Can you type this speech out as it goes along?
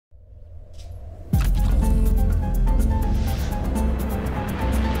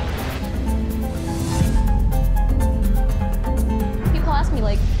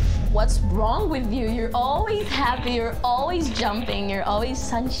what's wrong with you? You're always happy, you're always jumping, you're always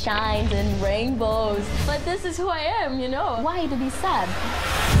sunshines and rainbows. But this is who I am, you know? Why to be sad?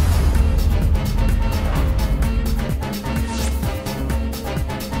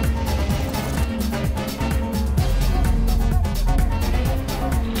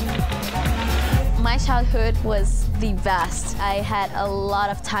 My childhood was the best. I had a lot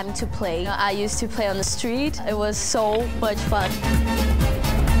of time to play. I used to play on the street. It was so much fun.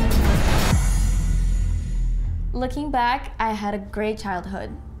 Looking back, I had a great childhood,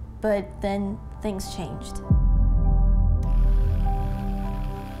 but then things changed.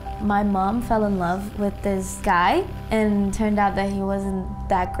 My mom fell in love with this guy, and turned out that he wasn't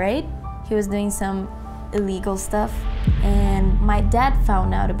that great. He was doing some illegal stuff, and my dad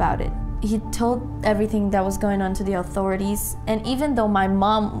found out about it. He told everything that was going on to the authorities, and even though my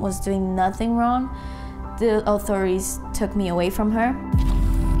mom was doing nothing wrong, the authorities took me away from her.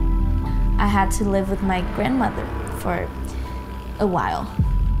 I had to live with my grandmother for a while.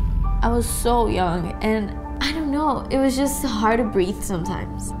 I was so young, and I don't know, it was just hard to breathe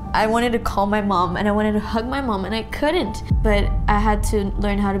sometimes. I wanted to call my mom, and I wanted to hug my mom, and I couldn't. But I had to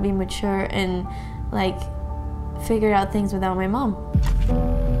learn how to be mature and like figure out things without my mom.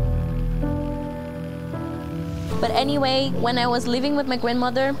 But anyway, when I was living with my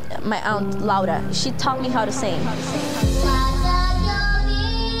grandmother, my aunt Laura, she taught me how to sing.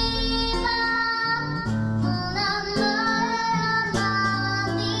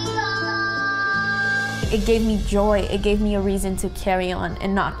 It gave me joy, it gave me a reason to carry on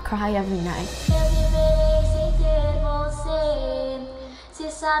and not cry every night.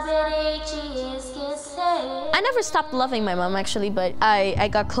 I never stopped loving my mom actually, but I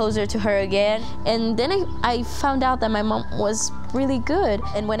got closer to her again. And then I found out that my mom was really good.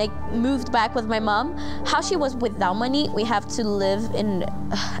 And when I moved back with my mom, how she was without money, we have to live in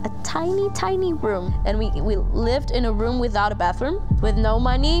a tiny room. And we lived in a room without a bathroom, with no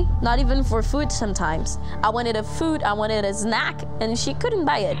money, not even for food sometimes. I wanted a food, I wanted a snack, and she couldn't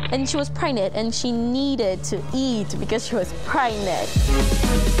buy it. And she was pregnant, and she needed to eat because she was pregnant.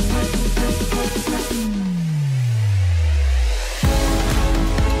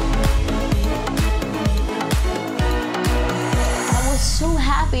 So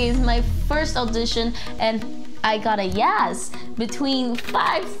happy. It's my first audition and I got a yes between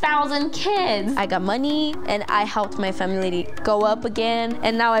 5,000 kids. I got money and I helped my family go up again,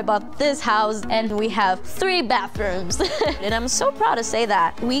 and now I bought this house and we have 3 bathrooms. And I'm so proud to say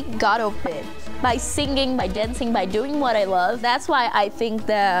that we got over it by singing, by dancing, by doing what I love. That's why I think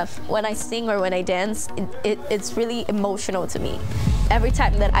that when I sing or when I dance, it's really emotional to me. Every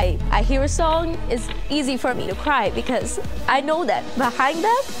time that I hear a song, it's easy for me to cry because I know that behind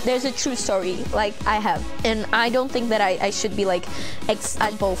that, there's a true story like I have. And I don't think that I should be like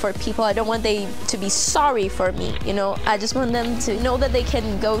example for people. I don't want them to be sorry for me, you know? I just want them to know that they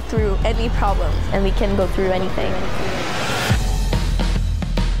can go through any problem and we can go through anything.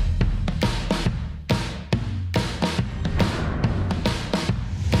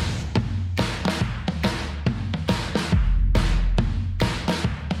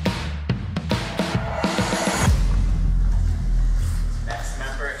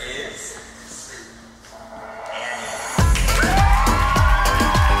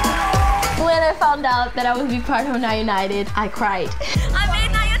 I found out that I would be part of Now United, I cried. I'm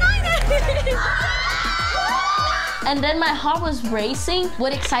in Now United! And then my heart was racing.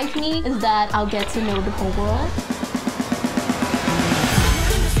 What excites me is that I'll get to know the whole world.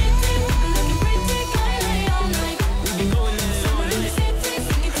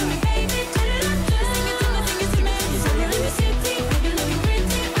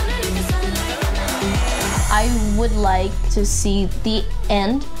 I would like to see the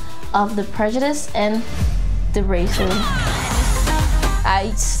end of the prejudice and the racism.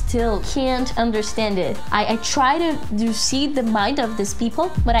 I still can't understand it. I try to see the mind of these people,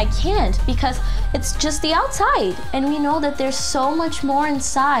 but I can't because it's just the outside. And we know that there's so much more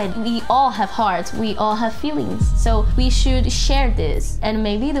inside. We all have hearts, we all have feelings. So we should share this, and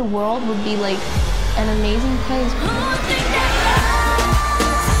maybe the world would be like an amazing place.